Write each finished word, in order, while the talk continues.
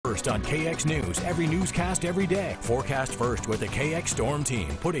first on KX News, every newscast every day. Forecast first with the KX Storm Team,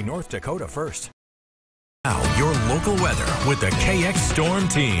 putting North Dakota first. Now, your local weather with the KX Storm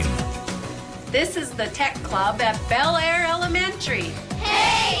Team. This is the Tech Club at Bel Air Elementary.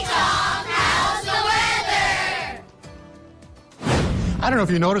 Hey, Tom, how's the weather? I don't know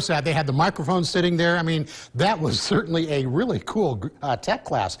if you noticed that. They had the microphone sitting there. I mean, that was certainly a really cool tech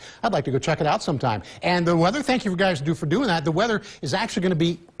class. I'd like to go check it out sometime. And the weather, thank you guys for doing that. The weather is actually going to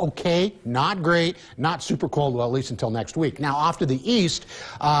be okay, not great, not super cold, well, at least until next week. Now, off to the east,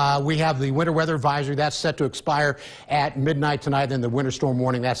 we have the winter weather advisory. That's set to expire at midnight tonight. Then the winter storm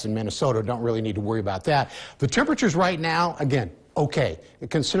warning, that's in Minnesota. Don't really need to worry about that. The temperatures right now, again, okay.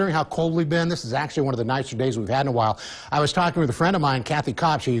 Considering how cold we've been, this is actually one of the nicer days we've had in a while. I was talking with a friend of mine, Kathy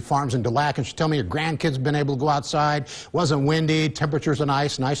Kopp. She farms in Dulac, and she told me her grandkids have been able to go outside. Wasn't windy, temperatures are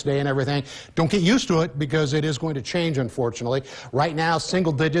nice day and everything. Don't get used to it because it is going to change, unfortunately. Right now,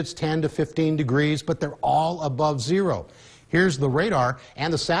 single digits, 10 to 15 degrees, but they're all above zero. Here's the radar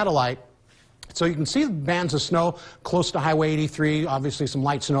and the satellite. So you can see the bands of snow close to Highway 83, obviously some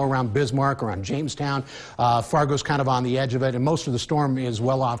light snow around Bismarck, around Jamestown. Fargo's kind of on the edge of it, and most of the storm is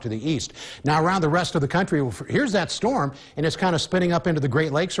well off to the east. Now around the rest of the country, here's that storm, and it's kind of spinning up into the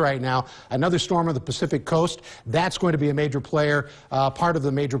Great Lakes right now. Another storm on the Pacific coast, that's going to be a major player, part of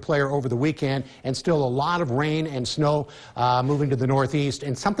the major player over the weekend, and still a lot of rain and snow moving to the northeast,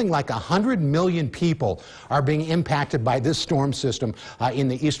 and something like 100 million people are being impacted by this storm system in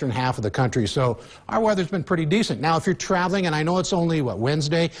the eastern half of the country. So our weather's been pretty decent. Now, if you're traveling, and I know it's only,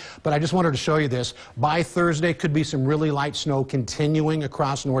 Wednesday, but I just wanted to show you this. By Thursday, could be some really light snow continuing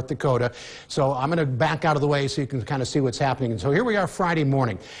across North Dakota. So I'm going to back out of the way so you can kind of see what's happening. And so here we are Friday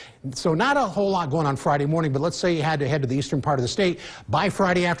morning. So not a whole lot going on Friday morning, but let's say you had to head to the eastern part of the state. By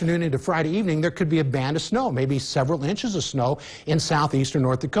Friday afternoon into Friday evening, there could be a band of snow, maybe several inches of snow in southeastern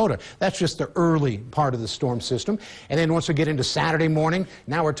North Dakota. That's just the early part of the storm system. And then once we get into Saturday morning,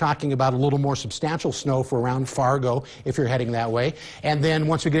 now we're talking about a little more substantial snow for around Fargo if you're heading that way. And then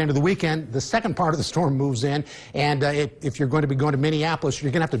once we get into the weekend, the second part of the storm moves in. And if you're going to be going to Minneapolis,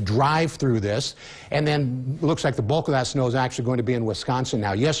 you're going to have to drive through this. And then it looks like the bulk of that snow is actually going to be in Wisconsin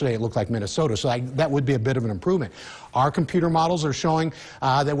now. Yesterday, it looked like Minnesota, so that would be a bit of an improvement. Our computer models are showing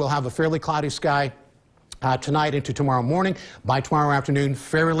that we'll have a fairly cloudy sky tonight into tomorrow morning. By tomorrow afternoon,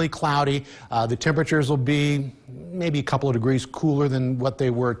 fairly cloudy. The temperatures will be maybe a couple of degrees cooler than what they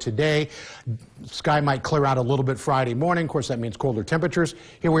were today. Sky might clear out a little bit Friday morning. Of course, that means colder temperatures.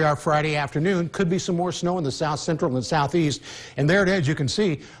 Here we are Friday afternoon. Could be some more snow in the south central and southeast. And there it is. You can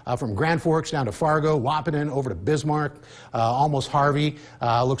see from Grand Forks down to Fargo, Wahpeton, over to Bismarck, almost Harvey.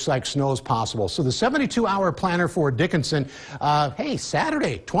 Looks like snow is possible. So the 72-hour planner for Dickinson, hey,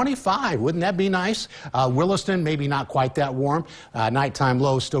 Saturday, 25. Wouldn't that be nice? Williston, maybe not quite that warm. Nighttime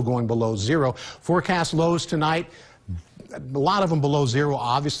lows still going below zero. Forecast lows tonight. A lot of them below zero,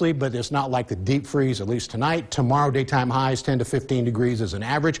 obviously, but it's not like the deep freeze, at least tonight. Tomorrow, daytime highs 10 to 15 degrees as an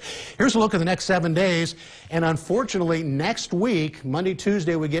average. Here's a look at the next 7 days. And unfortunately, next week, Monday,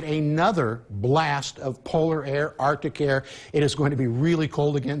 Tuesday, we get another blast of polar air, Arctic air. It is going to be really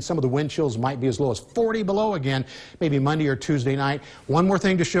cold again. Some of the wind chills might be as low as 40 below again, maybe Monday or Tuesday night. One more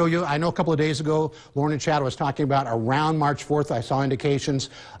thing to show you. I know a couple of days ago, Lauren and Chad was talking about around March 4th, I saw indications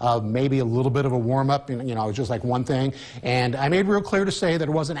of maybe a little bit of a warm-up. You know, it was just like one thing. And I made real clear to say that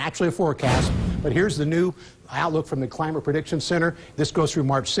it wasn't actually a forecast, but here's the new outlook from the Climate Prediction Center. This goes through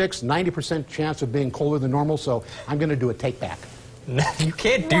March 6th, 90% chance of being colder than normal, so I'm going to do a take back. You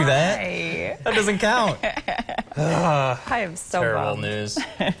can't do that. That doesn't count. I am so Terrible bummed. news.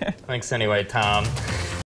 Thanks anyway, Tom.